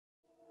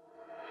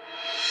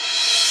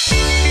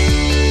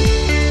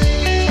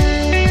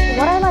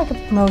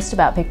like most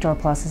about Pictor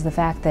Plus is the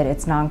fact that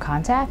it's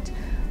non-contact.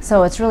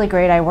 So it's really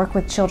great. I work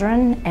with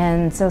children,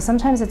 and so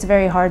sometimes it's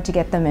very hard to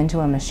get them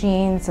into a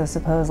machine, so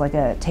suppose like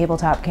a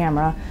tabletop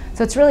camera.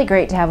 So it's really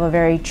great to have a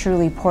very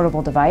truly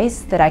portable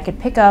device that I could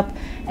pick up,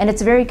 and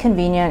it's very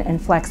convenient and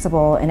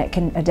flexible, and it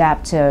can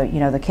adapt to, you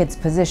know, the kid's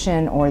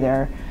position or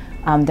their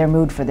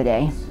mood for the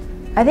day.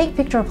 I think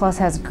Pictor Plus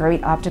has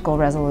great optical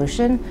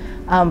resolution.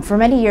 For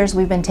many years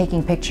we've been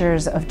taking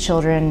pictures of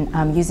children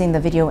using the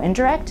video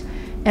indirect.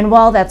 And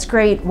while that's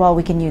great, while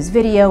we can use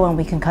video and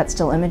we can cut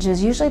still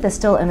images, usually the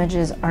still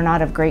images are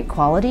not of great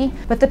quality.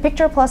 But the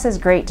Pictor Plus is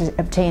great to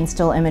obtain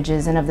still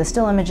images, and of the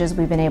still images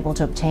we've been able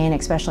to obtain,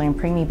 especially in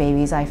preemie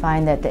babies, I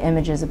find that the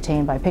images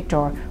obtained by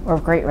Pictor are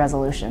of great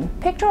resolution.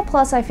 Pictor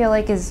Plus I feel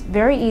like is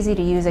very easy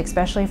to use,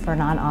 especially for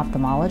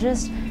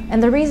non-ophthalmologists.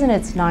 And the reason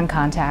it's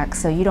non-contact,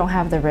 so you don't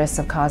have the risks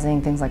of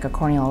causing things like a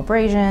corneal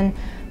abrasion,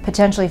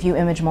 potentially if you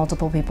image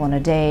multiple people in a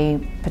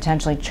day,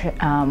 potentially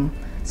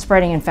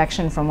spreading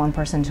infection from one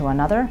person to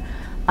another.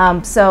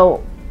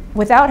 So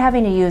without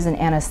having to use an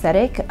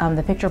anesthetic,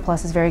 the Pictor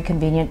Plus is very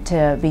convenient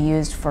to be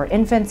used for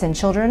infants and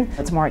children.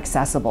 It's more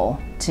accessible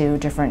to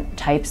different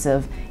types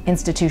of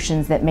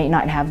institutions that may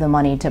not have the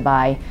money to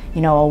buy,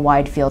 you know, a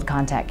wide field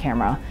contact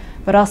camera.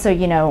 But also,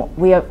 you know,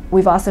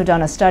 we've also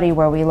done a study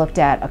where we looked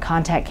at a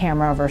contact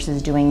camera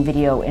versus doing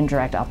video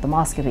indirect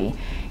ophthalmoscopy.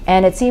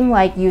 And it seemed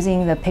like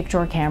using the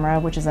Pictor camera,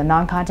 which is a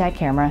non-contact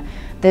camera,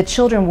 the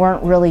children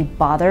weren't really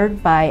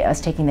bothered by us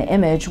taking the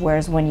image,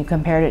 whereas when you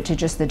compared it to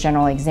just the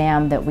general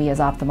exam that we as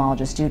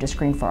ophthalmologists do to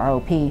screen for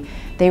ROP,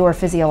 they were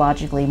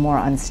physiologically more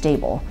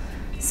unstable.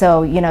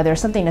 So, you know,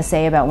 there's something to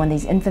say about when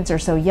these infants are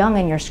so young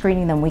and you're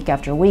screening them week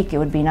after week, it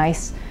would be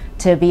nice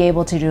to be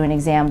able to do an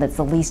exam that's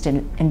the least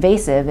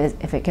invasive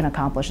if it can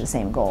accomplish the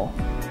same goal.